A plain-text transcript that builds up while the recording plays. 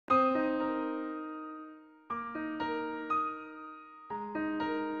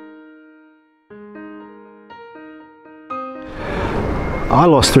I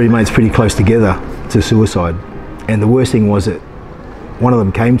lost three mates pretty close together to suicide, and the worst thing was that one of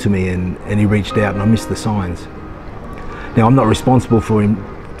them came to me and he reached out, and I missed the signs. Now, I'm not responsible for him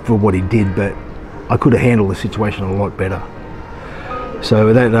for what he did, but I could have handled the situation a lot better.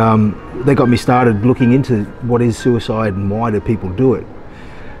 So that got me started looking into what is suicide and why do people do it.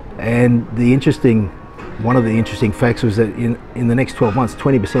 And one of the interesting facts was that in the next 12 months,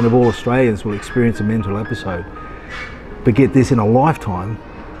 20% of all Australians will experience a mental episode. But get this, in a lifetime,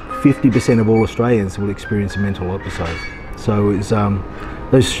 50% of all Australians will experience a mental episode. So it's,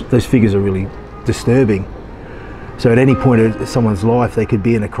 those figures are really disturbing. So at any point of someone's life, they could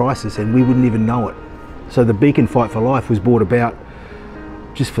be in a crisis and we wouldn't even know it. So the Beacon Fight for Life was brought about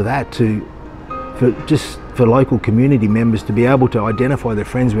just for that, for local community members to be able to identify their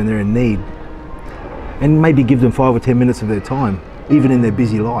friends when they're in need and maybe give them 5 or 10 minutes of their time, even in their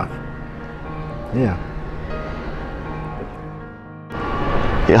busy life. Yeah.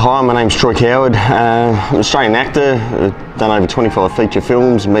 Yeah, hi, my name's Troy Coward. I'm an Australian actor. I've done over 25 feature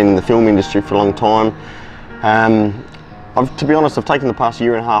films, been in the film industry for a long time. To be honest, I've taken the past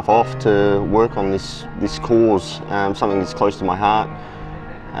year and a half off to work on this cause, something that's close to my heart.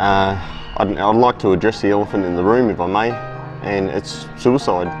 I'd like to address the elephant in the room, if I may, and it's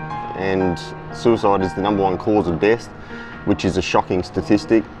suicide. And suicide is the #1 cause of death, which is a shocking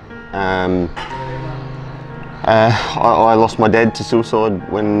statistic. I lost my dad to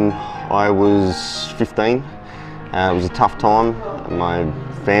suicide when I was 15. It was a tough time. My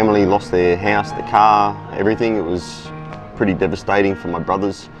family lost their house, their car, everything. It was pretty devastating for my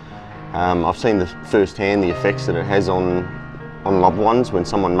brothers. I've seen firsthand the effects that it has on loved ones when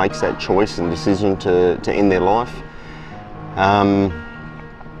someone makes that choice and decision to end their life. And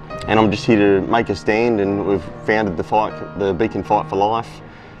I'm just here to make a stand, and we've founded the Beacon Fight for Life,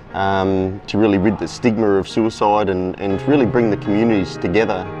 to really rid the stigma of suicide and really bring the communities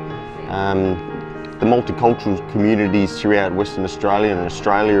together. The multicultural communities throughout Western Australia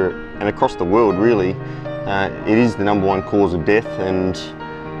and across the world, really, it is the #1 cause of death, and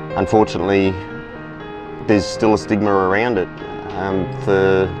unfortunately there's still a stigma around it.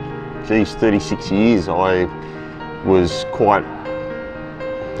 For 36 years I was quite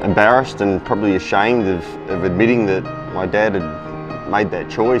embarrassed and probably ashamed of admitting that my dad had made that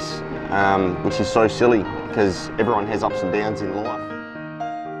choice, which is so silly because everyone has ups and downs in life.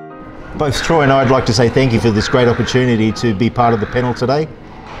 Both Troy and I would like to say thank you for this great opportunity to be part of the panel today.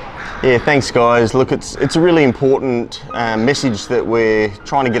 Yeah, thanks guys. Look, it's a really important message that we're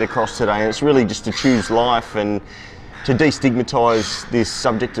trying to get across today. It's really just to choose life and to destigmatise this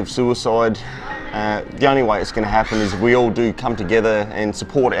subject of suicide. The only way it's going to happen is if we all do come together and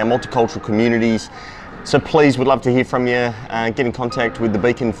support our multicultural communities. So please, we'd love to hear from you. Get in contact with the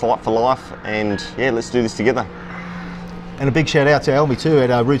Beacon Fight for Life, and yeah, let's do this together. And a big shout out to Almy too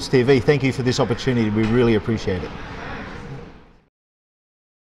at Roots TV. Thank you for this opportunity. We really appreciate it.